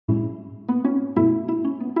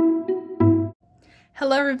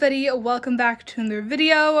Hello everybody, welcome back to another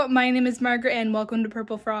video. My name is Margaret and welcome to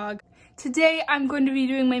Purple Frog. Today I'm going to be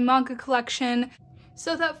doing my manga collection.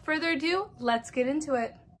 So without further ado, let's get into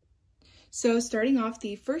it. So starting off,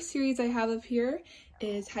 the first series I have up here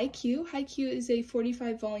is Haikyuu. Haikyuu is a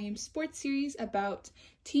 45-volume sports series about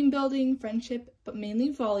team building, friendship, but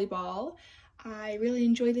mainly volleyball. I really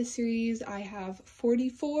enjoy this series. I have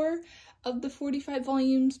 44 of the 45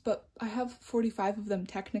 volumes, but I have 45 of them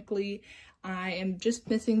technically. I am just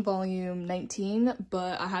missing volume 19,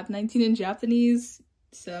 but I have 19 in Japanese,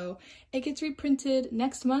 so it gets reprinted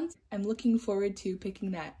next month. I'm looking forward to picking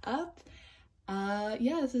that up.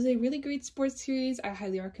 Yeah, this is a really great sports series. I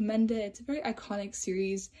highly recommend it. It's a very iconic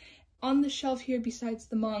series. On the shelf here, besides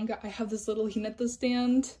the manga, I have this little Hinata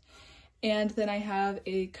stand, and then I have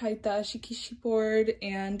a Kaita Shikishi board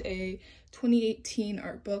and a 2018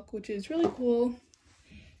 art book, which is really cool.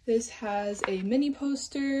 This has a mini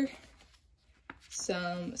poster,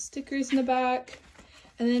 some stickers in the back,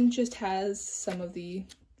 and then just has some of the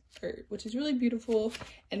art, which is really beautiful.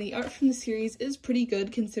 And the art from the series is pretty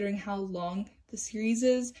good considering how long the series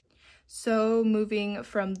is. So moving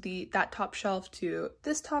from that top shelf to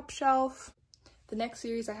this top shelf, the next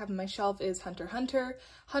series I have on my shelf is Hunter x Hunter.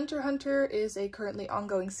 Hunter x Hunter is a currently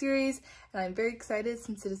ongoing series, and I'm very excited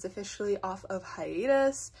since it is officially off of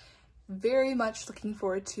hiatus. Very much looking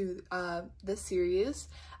forward to this series.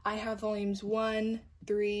 I have volumes 1,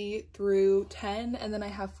 3 through 10, and then I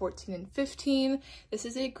have 14 and 15. This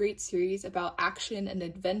is a great series about action and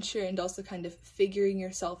adventure and also kind of figuring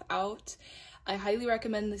yourself out. I highly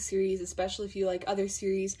recommend this series, especially if you like other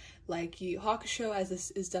series like Yu Yu Hakusho, as this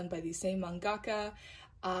is done by the same mangaka.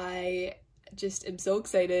 I just am so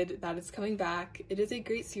excited that it's coming back. It is a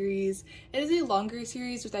great series. It is a longer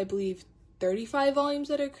series with, I believe, 35 volumes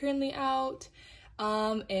that are currently out.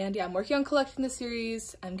 And yeah, I'm working on collecting the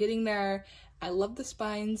series. I'm getting there. I love the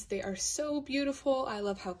spines. They are so beautiful. I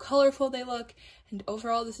love how colorful they look. And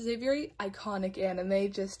overall, this is a very iconic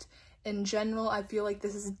anime. Just in general, I feel like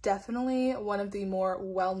this is definitely one of the more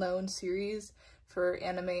well-known series for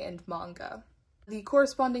anime and manga. The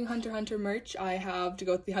corresponding Hunter x Hunter merch I have to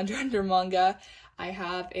go with the Hunter x Hunter manga. I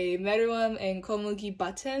have a Meruem and Komugi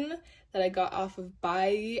button that I got off of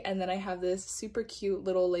Bai, and then I have this super cute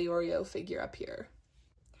little Leorio figure up here.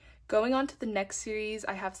 Going on to the next series,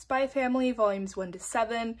 I have Spy Family volumes 1 to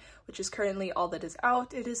 7, which is currently all that is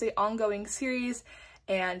out. It is an ongoing series,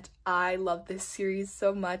 and I love this series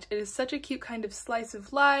so much. It is such a cute kind of slice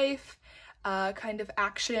of life, kind of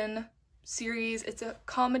action series. It's a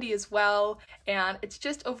comedy as well, and it's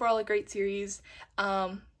just overall a great series.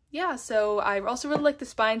 Yeah, so I also really like the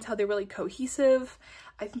spines, how they're really cohesive.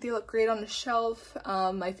 I think they look great on the shelf.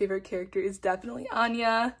 My favorite character is definitely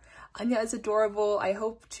Anya. Anya is adorable. I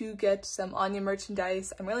hope to get some Anya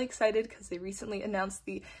merchandise. I'm really excited because they recently announced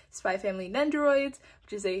the Spy Family Nendoroids,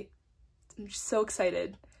 which is I'm just so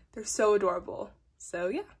excited. They're so adorable. So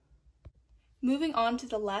yeah. Moving on to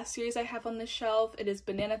the last series I have on this shelf, it is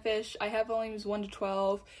Banana Fish. I have volumes 1 to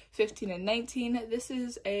 12, 15, and 19. This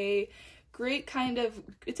is a great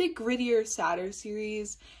it's a grittier, sadder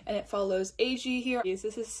series, and it follows Eiji here. This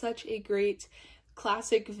is such a great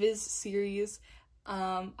classic Viz series.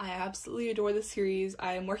 I absolutely adore this series.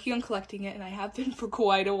 I am working on collecting it, and I have been for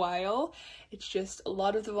quite a while. It's just a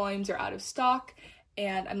lot of the volumes are out of stock,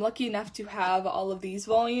 and I'm lucky enough to have all of these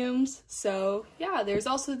volumes. So yeah, there's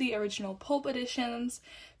also the original pulp editions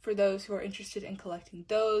for those who are interested in collecting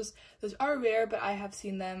those. Those are rare, but I have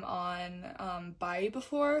seen them on Bai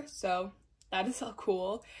before, so that is so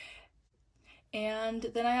cool. And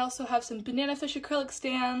then I also have some Banana Fish acrylic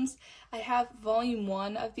stands. I have volume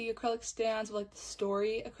 1 of the acrylic stands, like the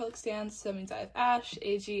story acrylic stands. So that means I have Ash,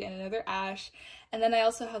 Eiji, and another Ash. And then I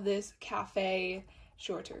also have this cafe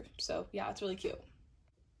shorter. So yeah, it's really cute.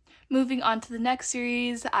 Moving on to the next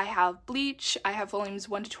series, I have Bleach. I have volumes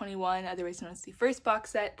 1 to 21, otherwise known as the first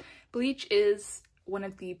box set. Bleach is one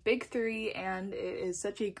of the big 3, and it is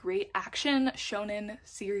such a great action shonen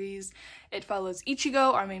series. It follows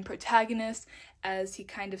Ichigo, our main protagonist, as he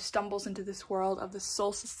kind of stumbles into this world of the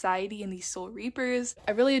Soul Society and the Soul Reapers.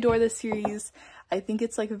 I really adore this series. I think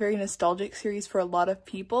it's like a very nostalgic series for a lot of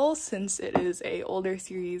people since it is a older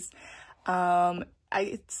series.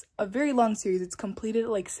 It's a very long series. It's completed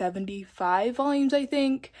like 75 volumes, I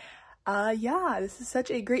think. Yeah, this is such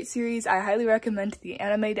a great series. I highly recommend the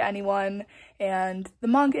anime to anyone, and the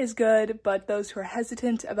manga is good, but those who are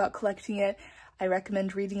hesitant about collecting it, I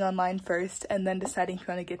recommend reading online first and then deciding if you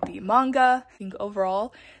want to get the manga. I think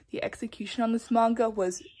overall, the execution on this manga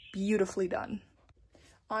was beautifully done.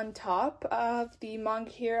 On top of the manga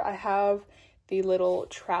here, I have the little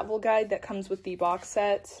travel guide that comes with the box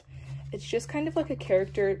set. It's just kind of like a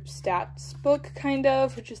character stats book, kind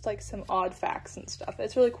of, with just like some odd facts and stuff.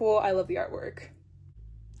 It's really cool. I love the artwork.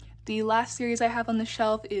 The last series I have on the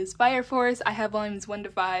shelf is Fire Force. I have volumes 1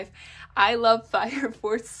 to 5. I love Fire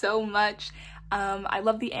Force so much. I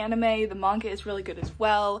love the anime. The manga is really good as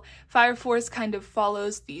well. Fire Force kind of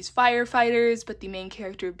follows these firefighters, but the main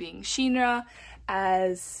character being Shinra,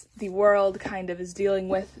 as the world kind of is dealing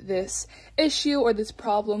with this issue or this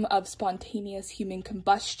problem of spontaneous human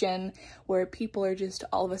combustion, where people are just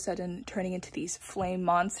all of a sudden turning into these flame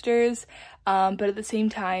monsters. But at the same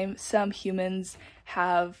time, some humans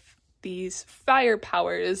have these fire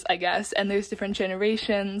powers, I guess, and there's different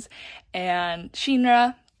generations, and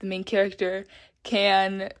Shinra, the main character,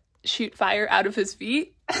 can shoot fire out of his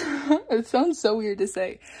feet. It sounds so weird to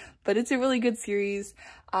say, but it's a really good series.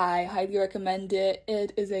 I highly recommend it.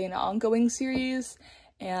 It is an ongoing series,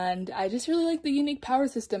 and I just really like the unique power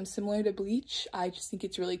system similar to Bleach. I just think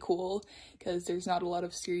it's really cool because there's not a lot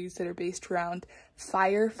of series that are based around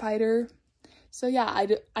firefighter. So yeah,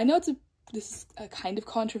 I know this is a kind of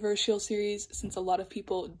controversial series since a lot of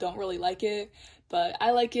people don't really like it, but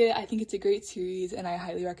I like it. I think it's a great series and I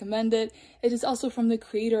highly recommend it. It is also from the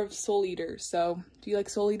creator of Soul Eater, so if you like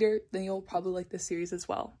Soul Eater, then you'll probably like this series as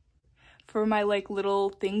well. For my like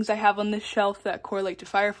little things I have on this shelf that correlate to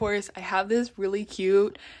Fire Force, I have this really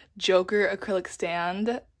cute Joker acrylic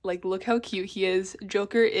stand. Like, look how cute he is.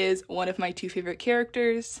 Joker is one of my 2 favorite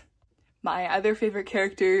characters. My other favorite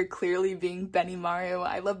character clearly being Benimaru.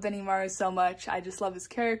 I love Benimaru so much. I just love his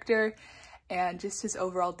character and just his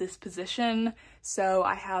overall disposition. So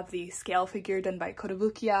I have the scale figure done by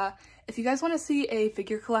Kotobukiya. If you guys want to see a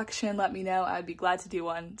figure collection, let me know. I'd be glad to do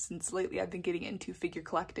one since lately I've been getting into figure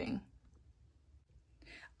collecting.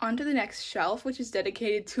 On to the next shelf, which is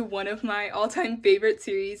dedicated to one of my all-time favorite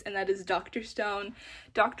series, and that is Dr. Stone.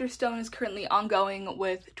 Dr. Stone is currently ongoing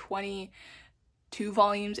with 22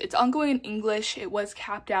 volumes. It's ongoing in English. It was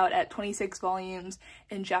capped out at 26 volumes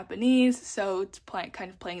in Japanese, so it's kind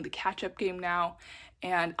of playing the catch-up game now.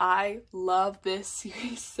 And I love this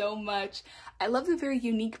series so much. I love the very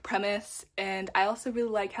unique premise, and I also really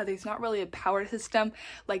like how there's not really a power system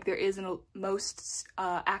like there is in most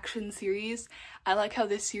action series. I like how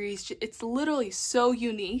this series, it's literally so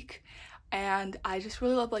unique, and I just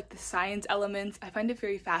really love like the science elements. I find it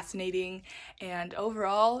very fascinating, and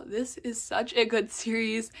overall this is such a good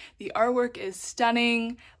series. The artwork is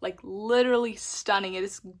stunning, like literally stunning. It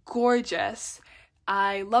is gorgeous.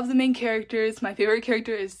 I love the main characters. My favorite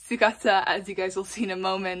character is Tsukasa, as you guys will see in a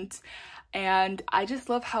moment, and I just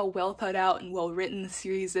love how well thought out and well written the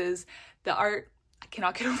series is. The art, I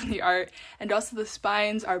cannot get over the art, and also the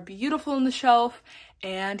spines are beautiful on the shelf.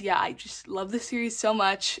 And yeah, I just love this series so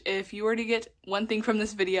much. If you were to get one thing from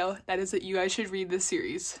this video, that is that you guys should read this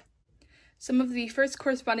series. Some of the first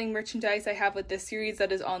corresponding merchandise I have with this series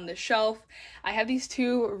that is on the shelf. I have these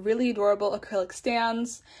 2 really adorable acrylic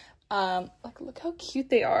stands. Look how cute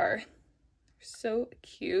they are. They're so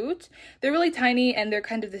cute. They're really tiny and they're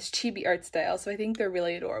kind of this chibi art style, so I think they're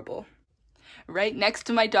really adorable. Right next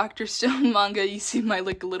to my Dr. Stone manga, you see my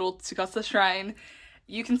like little Tsukasa shrine.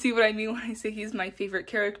 You can see what I mean when I say he's my favorite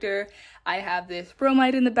character. I have this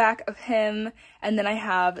bromide in the back of him, and then I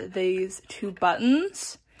have these 2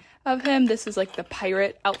 buttons of him. This is like the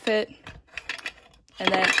pirate outfit,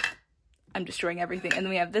 and then I'm destroying everything. And then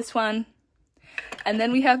we have this one. And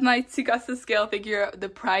then we have my Tsukasa scale figure, the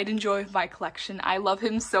pride and joy of my collection. I love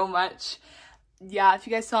him so much. Yeah, if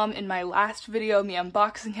you guys saw him in my last video, me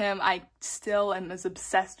unboxing him, I still am as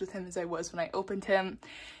obsessed with him as I was when I opened him.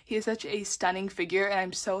 He is such a stunning figure, and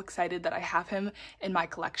I'm so excited that I have him in my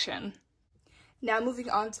collection. Now moving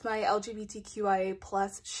on to my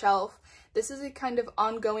LGBTQIA+ shelf. This is a kind of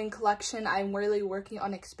ongoing collection. I'm really working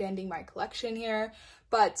on expanding my collection here.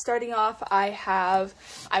 But starting off, I have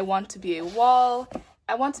I Want to Be a Wall.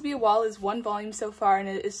 I Want to Be a Wall is 1 volume so far, and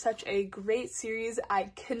it is such a great series.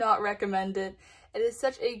 I cannot recommend it. It is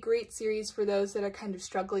such a great series for those that are kind of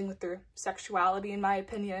struggling with their sexuality, in my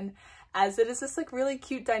opinion, as it is this like really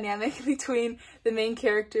cute dynamic between the main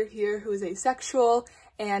character here, who is asexual,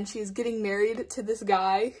 and she's getting married to this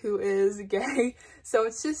guy who is gay. So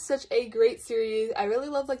it's just such a great series. I really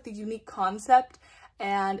love like the unique concept,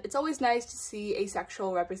 and it's always nice to see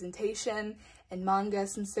asexual representation in manga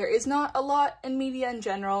since there is not a lot in media in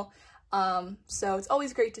general. So it's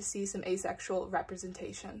always great to see some asexual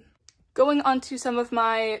representation. Going on to some of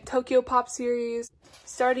my Tokyo Pop series.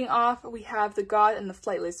 Starting off, we have The God and the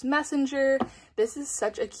Flightless Messenger. This is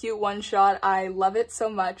such a cute one-shot. I love it so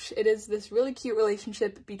much. It is this really cute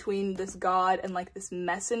relationship between this god and like this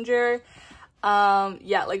messenger.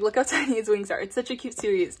 Yeah, like look how tiny his wings are. It's such a cute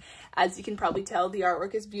series. As you can probably tell, the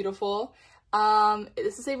artwork is beautiful.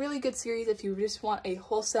 This is a really good series if you just want a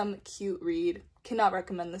wholesome, cute read. Cannot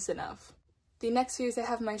recommend this enough. The next series I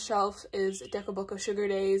have on my shelf is Dekoboko Sugar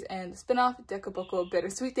Days and the spin-off Dekoboko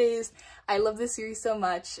Bittersweet Days. I love this series so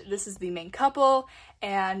much. This is the main couple,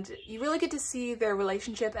 and you really get to see their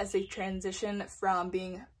relationship as they transition from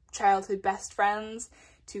being childhood best friends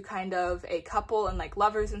to kind of a couple and like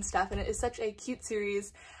lovers and stuff, and it is such a cute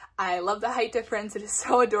series. I love the height difference, it is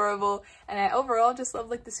so adorable, and I overall just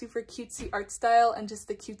love like the super cutesy art style and just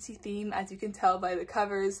the cutesy theme, as you can tell by the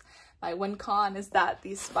covers. My one con is that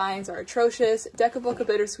these spines are atrocious. Dekoboko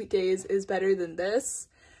Bittersweet Days is better than this.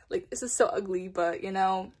 Like, this is so ugly, but you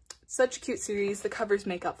know, such a cute series, the covers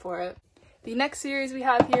make up for it. The next series we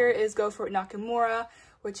have here is Go For It Nakamura,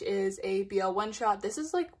 which is a BL one-shot. This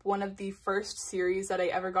is like one of the first series that I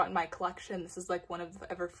ever got in my collection. This is like one of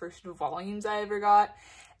the first volumes I ever got.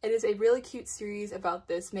 It is a really cute series about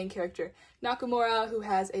this main character, Nakamura, who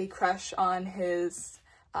has a crush on his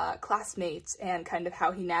classmates and kind of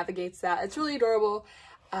how he navigates that. It's really adorable.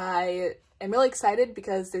 I am really excited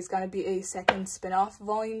because there's going to be a second spin-off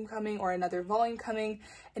volume coming, or another volume coming,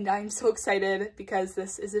 and I'm so excited because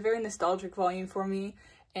this is a very nostalgic volume for me,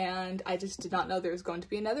 and I just did not know there was going to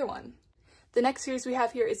be another one. The next series we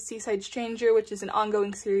have here is Seaside Stranger, which is an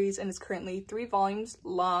ongoing series and is currently 3 volumes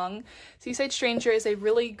long. Seaside Stranger is a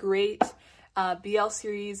really great BL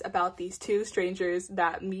series about these two strangers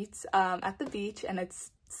that meet at the beach, and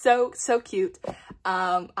it's so cute.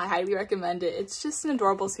 I highly recommend it. It's just an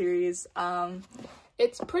adorable series.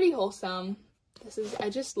 It's pretty wholesome. I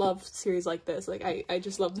just love series like this. Like, I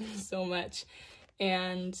just love them so much.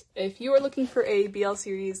 And if you are looking for a BL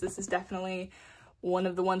series, this is definitely one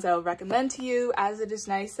of the ones I would recommend to you, as it is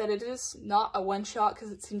nice that it is not a one-shot,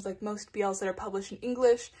 because it seems like most BLs that are published in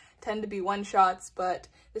English tend to be one-shots, but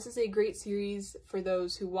this is a great series for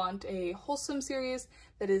those who want a wholesome series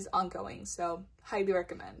that is ongoing, so highly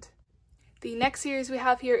recommend. The next series we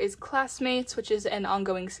have here is Classmates, which is an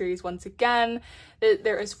ongoing series once again.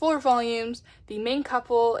 There is 4 volumes. The main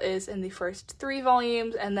couple is in the first 3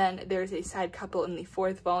 volumes, and then there's a side couple in the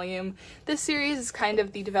 4th volume. This series is kind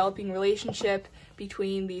of the developing relationship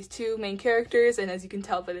between these two main characters, and as you can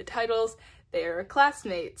tell by the titles, they're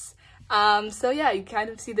classmates. So yeah, you kind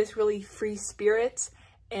of see this really free spirit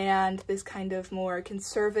and this kind of more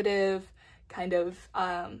conservative, kind of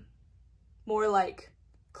more like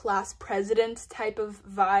class president type of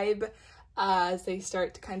vibe as they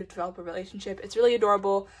start to kind of develop a relationship. It's really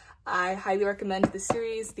adorable. I highly recommend the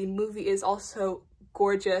series. The movie is also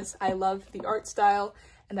gorgeous. I love the art style,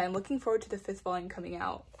 and I'm looking forward to the 5th volume coming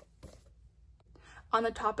out. On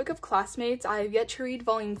the topic of Classmates, I have yet to read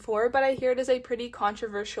volume 4, but I hear it is a pretty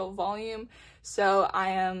controversial volume, so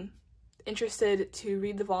I am interested to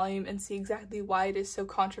read the volume and see exactly why it is so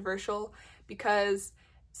controversial, because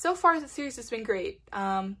so far the series has been great.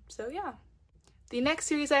 So yeah. The next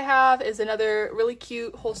series I have is another really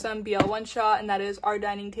cute, wholesome BL one-shot, and that is Our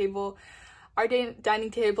Dining Table. Our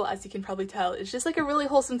Dining Table, as you can probably tell, is just like a really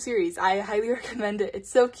wholesome series. I highly recommend it. It's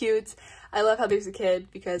so cute. I love how there's a kid,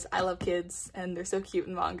 because I love kids and they're so cute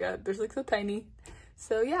in manga. They're like so tiny.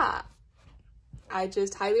 So yeah, I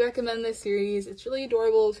just highly recommend this series. It's really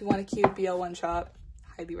adorable if you want a cute BL one-shot.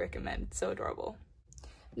 Highly recommend. It's so adorable.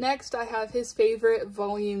 Next, I have His Favorite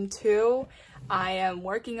Volume 2. I am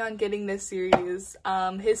working on getting this series.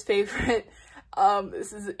 His Favorite,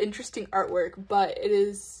 this is interesting artwork, but it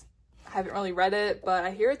is, I haven't really read it, but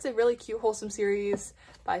I hear it's a really cute, wholesome series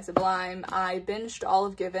by Sublime. I binged all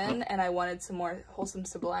of Given, and I wanted some more wholesome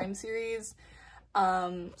Sublime series.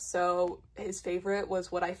 So His Favorite was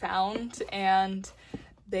what I found, and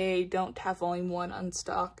they don't have Volume 1 on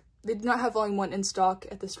stock. They did not have Volume 1 in stock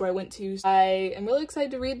at the store I went to. I am really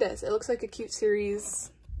excited to read this. It looks like a cute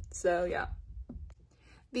series, so yeah.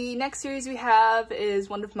 The next series we have is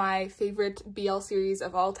one of my favorite BL series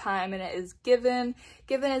of all time, and it is Given.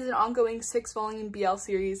 Given is an ongoing 6-volume BL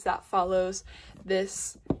series that follows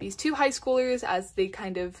these 2 high schoolers as they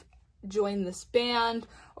kind of join this band,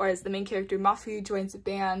 or as the main character Mafu joins the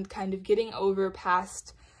band, kind of getting over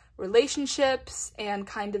past relationships and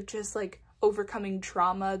kind of just like overcoming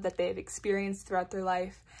trauma that they had experienced throughout their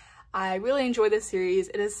life. I really enjoy this series.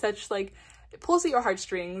 It is such like, it pulls at your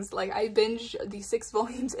heartstrings. Like, I binged the 6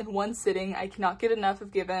 volumes in one sitting. I cannot get enough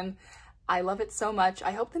of Given. I love it so much.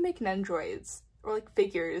 I hope they make Nendroids or like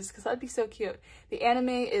figures, because that'd be so cute. The anime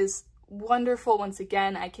is wonderful once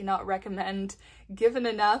again. I cannot recommend Given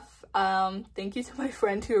enough. Thank you to my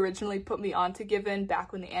friend who originally put me onto Given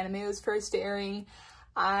back when the anime was first airing.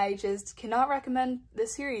 I just cannot recommend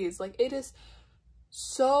this series. Like, it is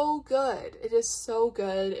so good. It is so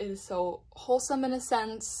good. It is so wholesome in a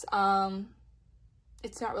sense.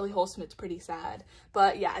 It's not really wholesome, it's pretty sad.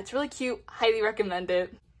 But yeah, it's really cute. Highly recommend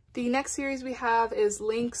it. The next series we have is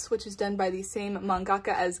Lynx, which is done by the same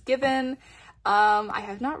mangaka as Given. I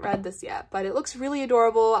have not read this yet, but it looks really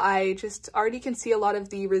adorable. I just already can see a lot of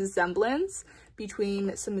the resemblance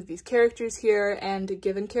between some of these characters here and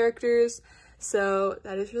Given characters. So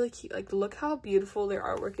that is really cute. Like, look how beautiful their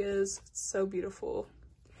artwork is. It's so beautiful.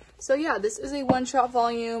 So yeah, this is a one-shot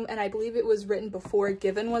volume, and I believe it was written before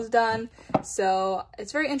Given was done. So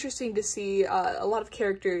it's very interesting to see a lot of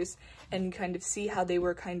characters and kind of see how they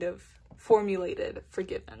were kind of formulated for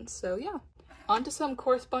Given. So yeah. On to some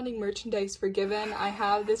corresponding merchandise for Given. I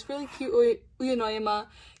have this really cute Uyanoyama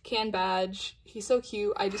can badge. He's so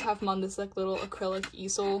cute. I just have him on this like little acrylic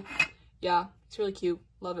easel. Yeah, he's really cute.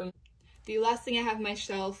 Love him. The last thing I have on my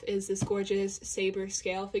shelf is this gorgeous Saber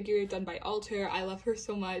scale figure done by Alter. I love her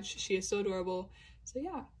so much. She is so adorable. So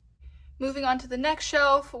yeah. Moving on to the next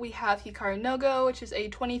shelf, we have Hikaru no Go, which is a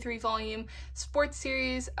 23-volume sports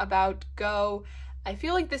series about Go. I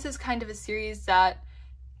feel like this is kind of a series that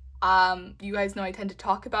you guys know I tend to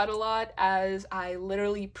talk about a lot, as I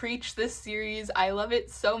literally preach this series. I love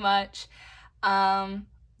it so much.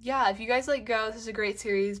 Yeah, if you guys like Go, this is a great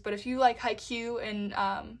series, but if you like Haikyuu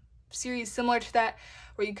and series similar to that,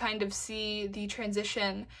 where you kind of see the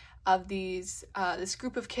transition of this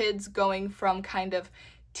group of kids going from kind of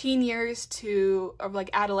teen years to, or like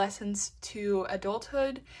adolescence to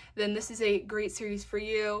adulthood, then this is a great series for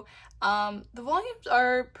you. The volumes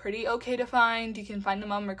are pretty okay to find. You can find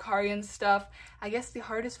them on Mercari and stuff. I guess the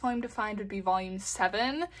hardest volume to find would be volume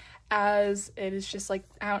 7, as it is just like,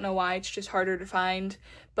 I don't know why, it's just harder to find.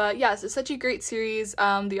 But yes, it's such a great series.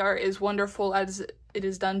 The art is wonderful, as it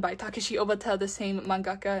is done by Takeshi Obata, the same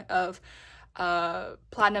mangaka of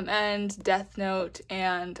Platinum End, Death Note,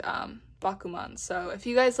 and Bakuman. So if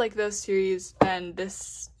you guys like those series, then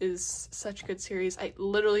this is such a good series.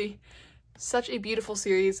 Such a beautiful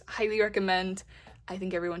series. Highly recommend. I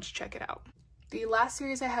think everyone should check it out. The last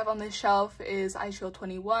series I have on this shelf is Aishou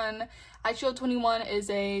 21. Aishou 21 is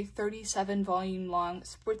a 37-volume long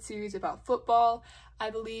sports series about football. I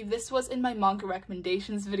believe this was in my manga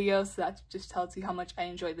recommendations video, so that just tells you how much I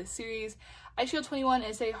enjoy this series. Aishou 21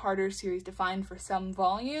 is a harder series to find for some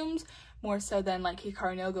volumes, more so than like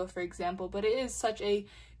Hikaru no Go, for example, but it is such a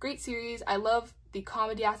great series. I love the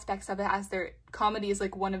comedy aspects of it, as their comedy is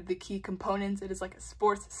like one of the key components. It is like a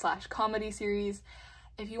sports/comedy series.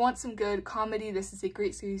 If you want some good comedy, this is a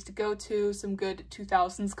great series to go to, some good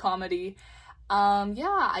 2000s comedy.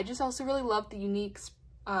 Yeah, I just also really love the unique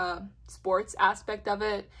sports aspect of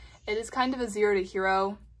it. It is kind of a zero to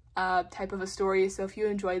hero type of a story, so if you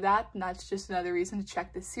enjoy that, then that's just another reason to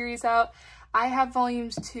check this series out. I have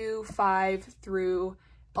volumes 2, 5 through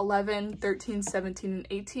 11, 13, 17, and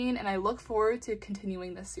 18, and I look forward to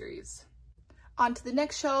continuing this series. On to the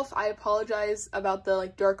next shelf. I apologize about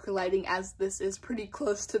the darker lighting, as this is pretty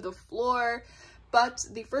close to the floor, but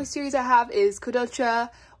the first series I have is Kodocha,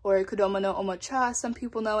 or Kodomo no Omocha, some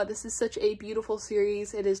people know it. This is such a beautiful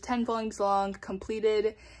series. It is 10 volumes long,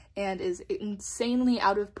 completed, and is insanely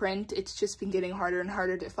out of print. It's just been getting harder and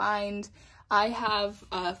harder to find. I have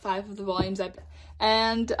 5 of the volumes up,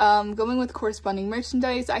 and going with corresponding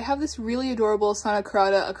merchandise, I have this really adorable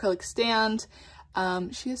Sanakurata acrylic stand.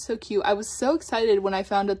 She is so cute. I was so excited when I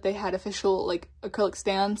found out they had official acrylic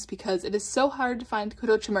stands, because it is so hard to find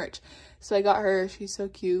Kodocha merch. So I got her. She's so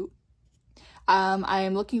cute. I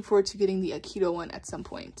am looking forward to getting the Aikido one at some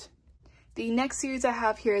point. The next series I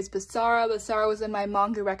have here is Basara. Basara was in my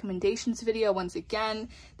manga recommendations video once again.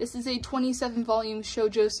 This is a 27-volume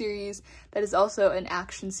shoujo series that is also an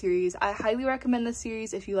action series. I highly recommend this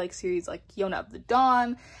series if you like series like Yona of the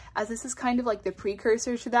Dawn, as this is kind of like the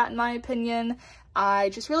precursor to that in my opinion. I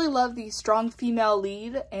just really love the strong female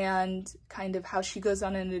lead and kind of how she goes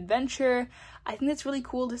on an adventure. I think it's really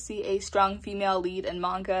cool to see a strong female lead in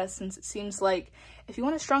manga, since it seems like if you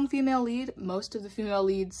want a strong female lead, most of the female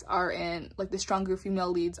leads are in, the stronger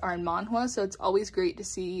female leads are in manhwa, so it's always great to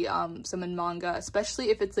see some in manga, especially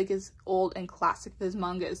if it's as old and classic as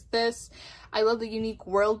manga as this. I love the unique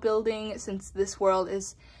world building, since this world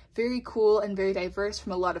is very cool and very diverse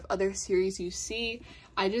from a lot of other series you see.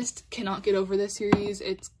 I just cannot get over this series.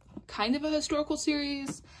 It's kind of a historical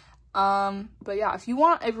series. But yeah, if you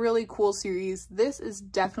want a really cool series, this is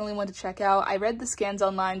definitely one to check out. I read the scans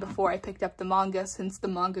online before I picked up the manga, since the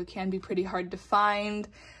manga can be pretty hard to find.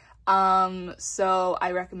 So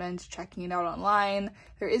I recommend checking it out online.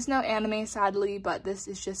 There is no anime, sadly, but this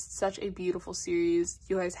is just such a beautiful series.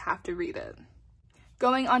 You guys have to read it.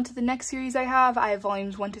 Going on to the next series I have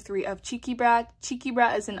volumes 1 to 3 of Cheeky Brat. Cheeky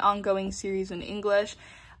Brat is an ongoing series in English.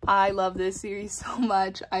 I love this series so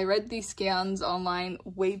much. I read these scans online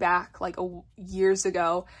way back, like years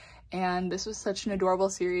ago, and this was such an adorable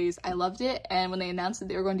series. I loved it, and when they announced that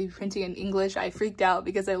they were going to be printing in English, I freaked out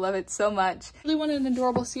because I love it so much. I really wanted an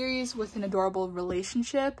adorable series with an adorable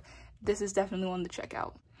relationship. This is definitely one to check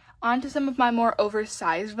out. On to some of my more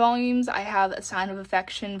oversized volumes. I have A Sign of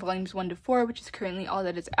Affection, volumes 1 to 4, which is currently all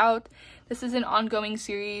that is out. This is an ongoing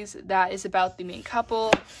series that is about the main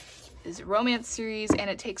couple. It's a romance series, and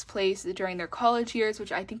it takes place during their college years,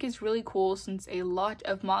 which I think is really cool since a lot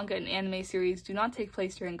of manga and anime series do not take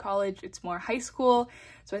place during college. It's more high school.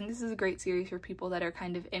 So I think this is a great series for people that are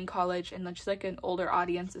kind of in college and just like an older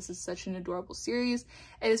audience. This is such an adorable series.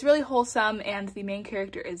 It is really wholesome, and the main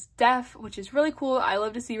character is deaf, which is really cool. I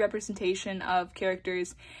love to see representation of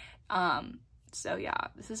characters. So yeah,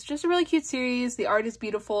 this is just a really cute series. The art is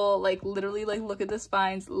beautiful, like literally, like look at the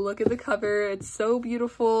spines, look at the cover, it's so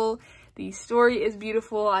beautiful. The story is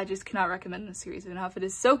beautiful. I just cannot recommend this series enough. It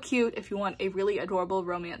is so cute if you want a really adorable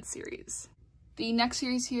romance series. The next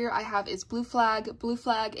series here I have is Blue Flag. Blue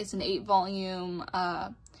Flag is an 8-volume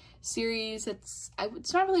series. It's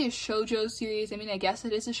not really a shoujo series. I mean, I guess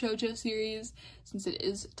it is a shoujo series since it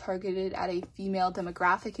is targeted at a female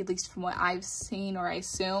demographic, at least from what I've seen or I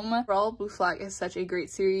assume. Overall, Blue Flag is such a great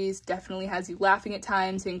series. Definitely has you laughing at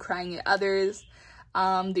times and crying at others.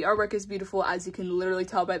 The artwork is beautiful, as you can literally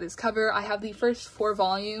tell by this cover. I have the first 4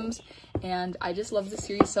 volumes, and I just love the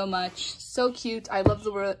series so much. So cute. I love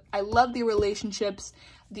the relationships.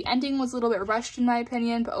 The ending was a little bit rushed in my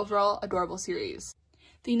opinion, but overall, adorable series.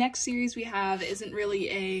 The next series we have isn't really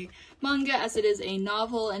a manga, as it is a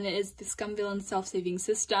novel, and it is The Scumvillain Self-Saving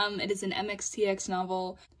System. It is an MXTX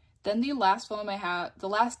novel. Then the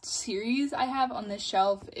last series I have on this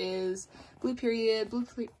shelf is Blue Period.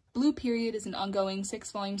 Blue Period is an ongoing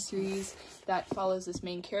 6-volume series that follows this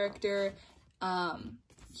main character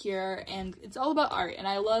here, and it's all about art, and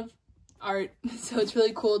I love art, so it's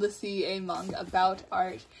really cool to see a manga about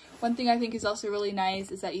art. One thing I think is also really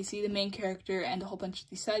nice is that you see the main character and a whole bunch of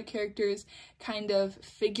these side characters kind of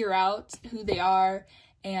figure out who they are,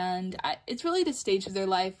 and it's really the stage of their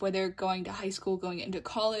life where they're going to high school, going into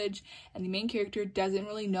college, and the main character doesn't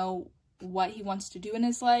really know what he wants to do in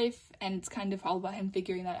his life, and it's kind of all about him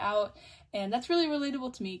figuring that out. And that's really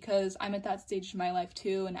relatable to me because I'm at that stage in my life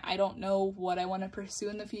too, and I don't know what I want to pursue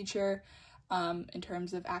in the future in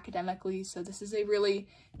terms of academically. So this is a really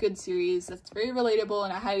good series that's very relatable,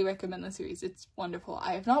 and I highly recommend the series. It's wonderful.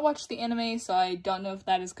 I have not watched the anime, so I don't know if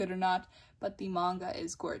that is good or not, but the manga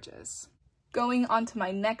is gorgeous. Going on to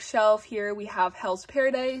my next shelf here, we have Hell's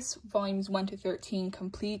Paradise, volumes 1 to 13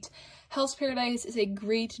 complete. Hell's Paradise is a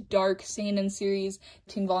great dark seinen series,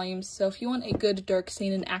 10 volumes, so if you want a good dark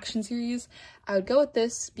seinen action series, I would go with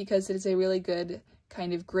this because it is a really good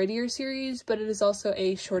kind of grittier series, but it is also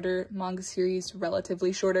a shorter manga series,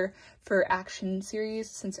 relatively shorter for action series,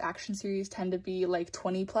 since action series tend to be like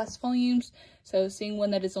 20 plus volumes. So seeing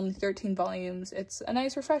one that is only 13 volumes, it's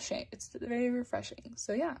it's very refreshing.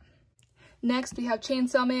 So yeah. Next we have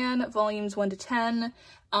Chainsaw Man, volumes 1 to 10.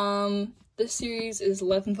 This series is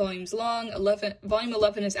 11 volumes long. Volume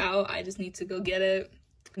 11 is out. I just need to go get it.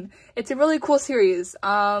 It's a really cool series.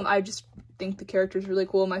 I just think the character is really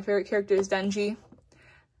cool. My favorite character is Denji.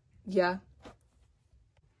 Yeah.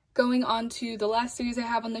 Going on to the last series I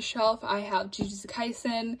have on the shelf, I have Jujutsu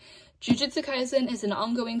Kaisen. Jujutsu Kaisen is an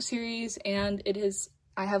ongoing series, and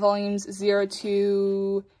I have volumes 0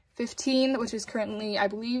 to 15, which is currently, I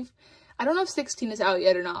believe, I don't know if 16 is out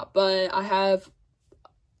yet or not, but I have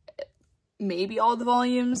maybe all the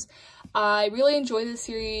volumes. I really enjoy this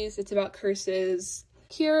series. It's about curses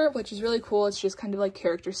here, which is really cool. It's just kind of like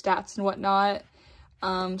character stats and whatnot.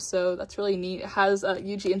 So that's really neat. It has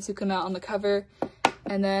Yuji and Sukuna on the cover,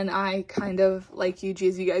 and then I kind of like Yuji,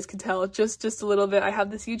 as you guys can tell, just a little bit. I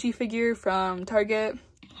have this Yuji figure from Target,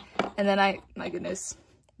 and then my goodness.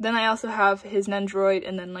 Then I also have his Nendoroid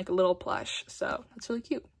and then like a little plush, so that's really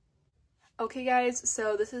cute. Okay guys,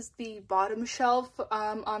 so this is the bottom shelf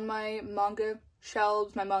on my manga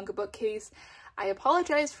shelves, my manga bookcase. I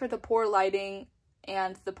apologize for the poor lighting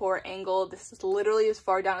and the poor angle. This is literally as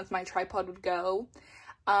far down as my tripod would go.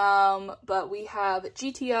 But we have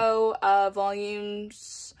GTO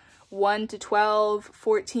volumes 1 to 12,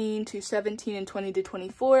 14 to 17, and 20 to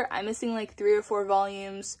 24. I'm missing like 3 or 4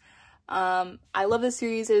 volumes. I love this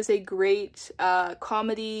series. It is a great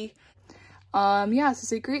comedy. Yeah, this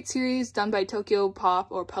is a great series done by Tokyo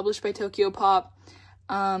Pop, or published by Tokyo Pop.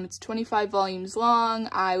 It's 25 volumes long.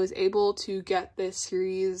 I was able to get this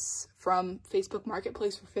series from Facebook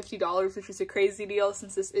Marketplace for $50, which is a crazy deal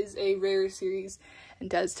since this is a rare series and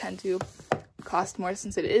does tend to cost more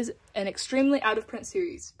since it is an extremely out-of-print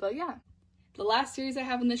series. But yeah, the last series I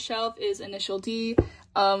have on this shelf is Initial D.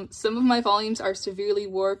 Some of my volumes are severely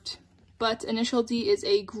warped, but Initial D is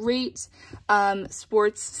a great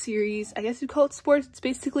sports series. I guess you'd call it sports. It's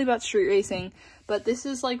basically about street racing, but this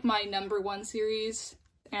is like my #1 series,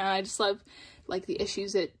 and I just love like the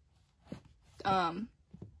issues it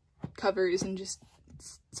covers, and just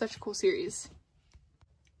it's such a cool series.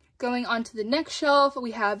 Going on to the next shelf,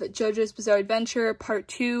 we have JoJo's Bizarre Adventure Part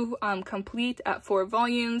 2, complete at 4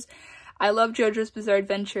 volumes. I love JoJo's Bizarre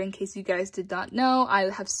Adventure, in case you guys did not know.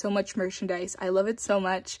 I have so much merchandise. I love it so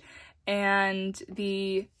much. And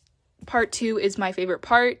the Part 2 is my favorite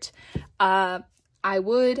part. I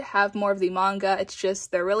would have more of the manga. It's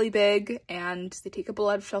just they're really big and they take up a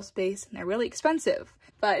lot of shelf space and they're really expensive.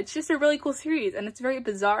 But it's just a really cool series, and it's very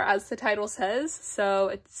bizarre, as the title says. So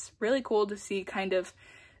it's really cool to see kind of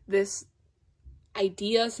this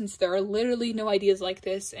idea, since there are literally no ideas like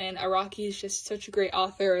this, and Araki is just such a great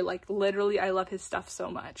author. Like, literally, I love his stuff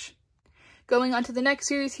so much. Going on to the next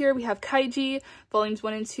series here, we have Kaiji, volumes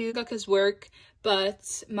 1 and 2, Gaka's work,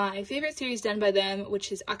 but my favorite series done by them,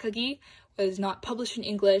 which is Akagi, was not published in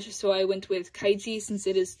English, so I went with Kaiji since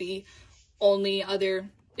it is the only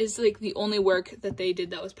work that they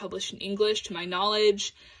did that was published in English, to my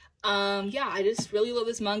knowledge. Yeah, I just really love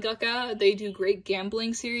this mangaka. They do great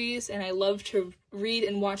gambling series, and I love to read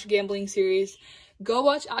and watch gambling series. Go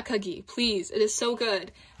watch Akagi, please. It is so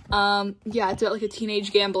good. Yeah, it's about like a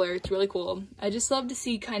teenage gambler. It's really cool. I just love to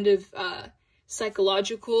see kind of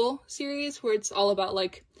psychological series where it's all about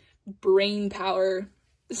like brain power.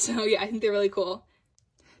 So yeah, I think they're really cool.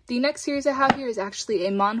 The next series I have here is actually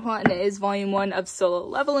a manhwa, and it is volume 1 of Solo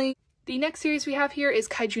Leveling. The next series we have here is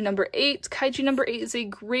Kaiju number 8. Kaiju number 8 is a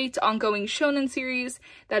great ongoing shonen series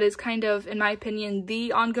that is kind of, in my opinion,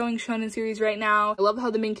 the ongoing shonen series right now. I love how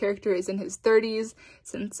the main character is in his 30s,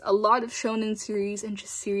 since a lot of shonen series and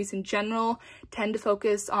just series in general tend to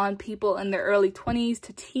focus on people in their early 20s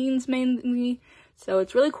to teens mainly. So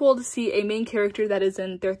it's really cool to see a main character that is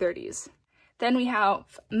in their 30s. Then we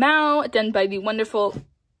have Mao, done by the wonderful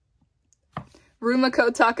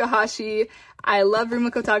Rumiko Takahashi. I love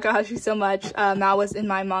Rumiko Takahashi so much. Mao was in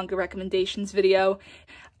my manga recommendations video.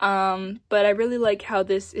 But I really like how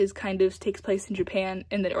this is kind of takes place in Japan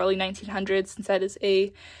in the early 1900s, since that is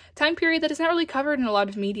a time period that is not really covered in a lot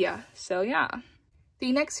of media. So yeah.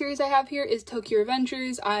 The next series I have here is Tokyo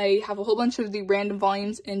Revengers. I have a whole bunch of the random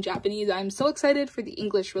volumes in Japanese. I'm so excited for the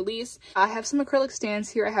English release. I have some acrylic stands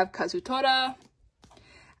here. I have Kazutora.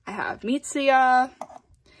 I have Mitsuya.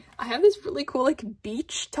 I have this really cool like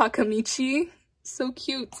beach Takamichi. So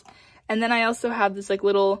cute. And then I also have this like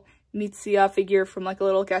little Mitsuya figure from like a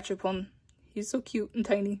little gachapon. He's so cute and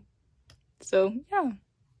tiny. So yeah.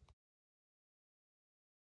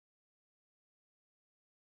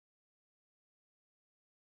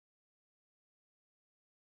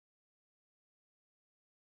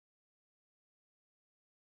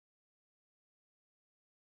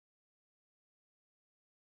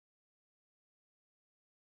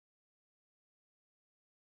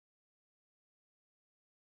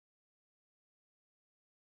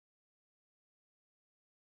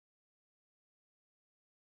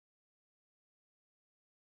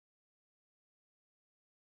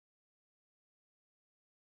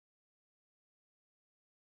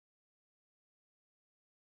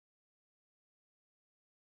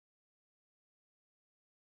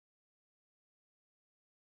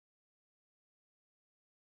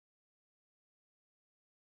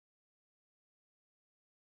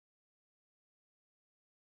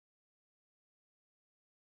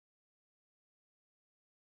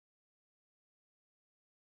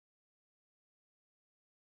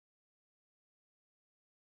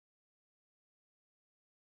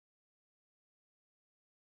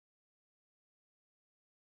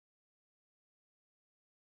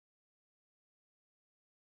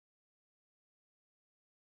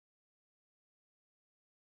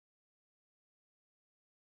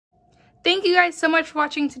 Thank you guys so much for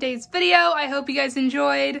watching today's video. I hope you guys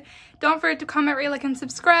enjoyed. Don't forget to comment, rate, like, and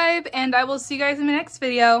subscribe, and I will see you guys in my next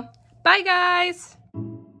video. Bye, guys!